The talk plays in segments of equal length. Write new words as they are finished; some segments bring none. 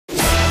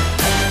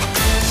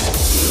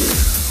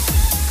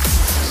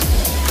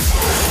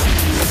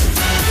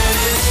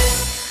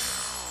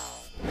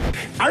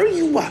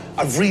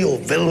a real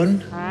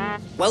villain?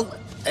 Well,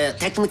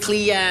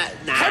 technically,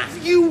 nah.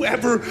 Have you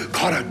ever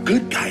caught a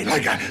good guy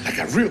like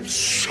a real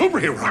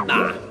superhero?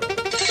 Nah.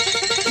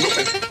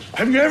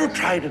 Have you ever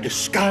tried a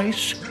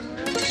disguise?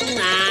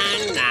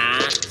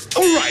 Nah.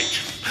 All right.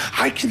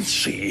 I can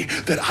see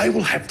that I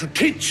will have to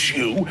teach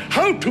you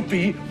how to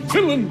be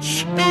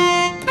villains.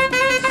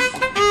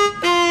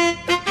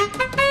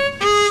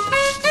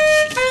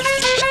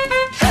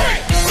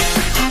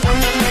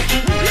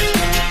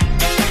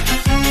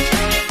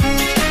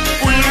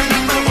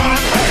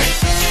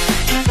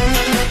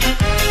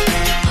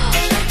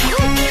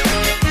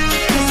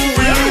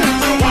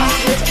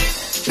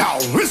 Now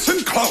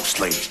listen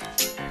closely.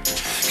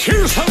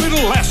 Here's a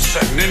little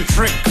lesson in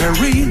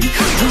trickery.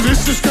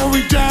 This is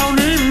going down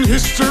in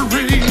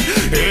history.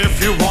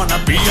 If you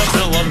wanna be a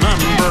villain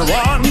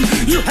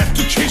 #1, you have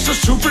to chase a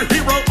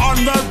superhero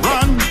on the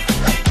run.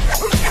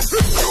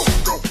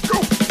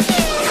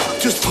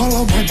 Just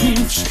follow my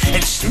moves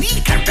and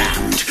sneak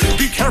around.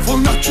 Be careful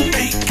not to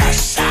make a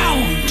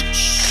sound.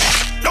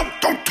 No,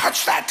 don't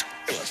touch that.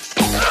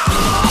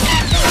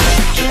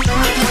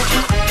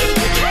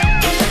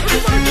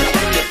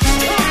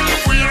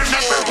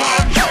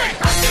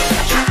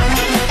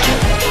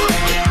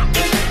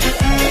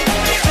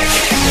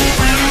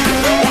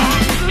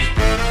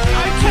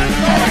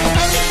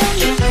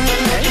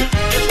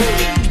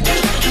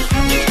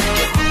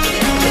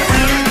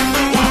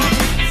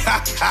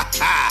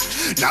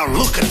 Now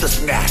look at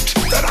this net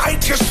that I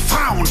just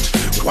found.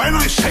 When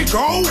I say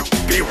go,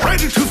 be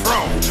ready to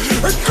throw.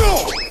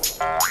 Go!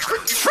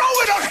 Throw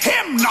it at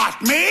him,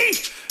 not me!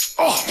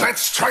 Oh,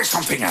 let's try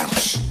something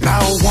else.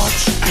 Now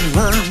watch and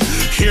learn.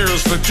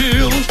 Here's the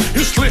deal.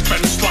 You slip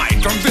and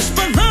slide on this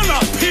banana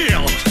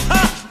peel.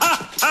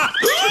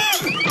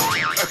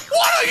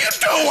 What are you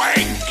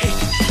doing?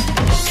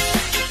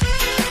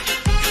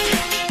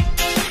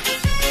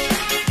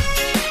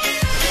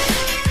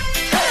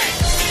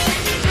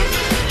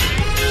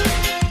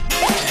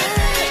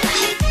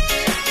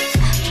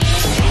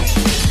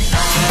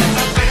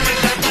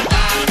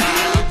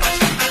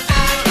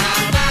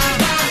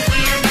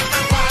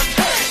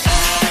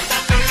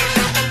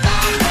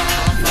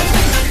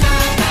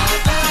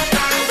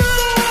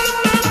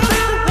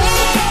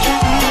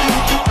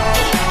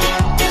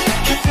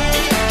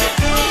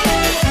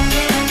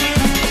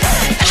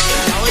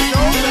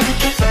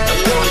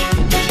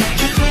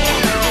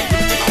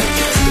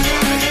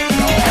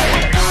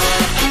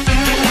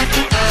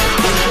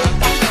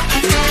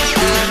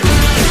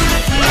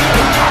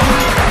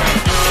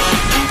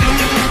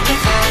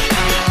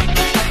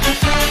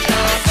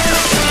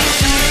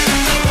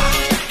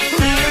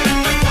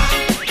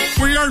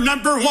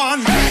 #1.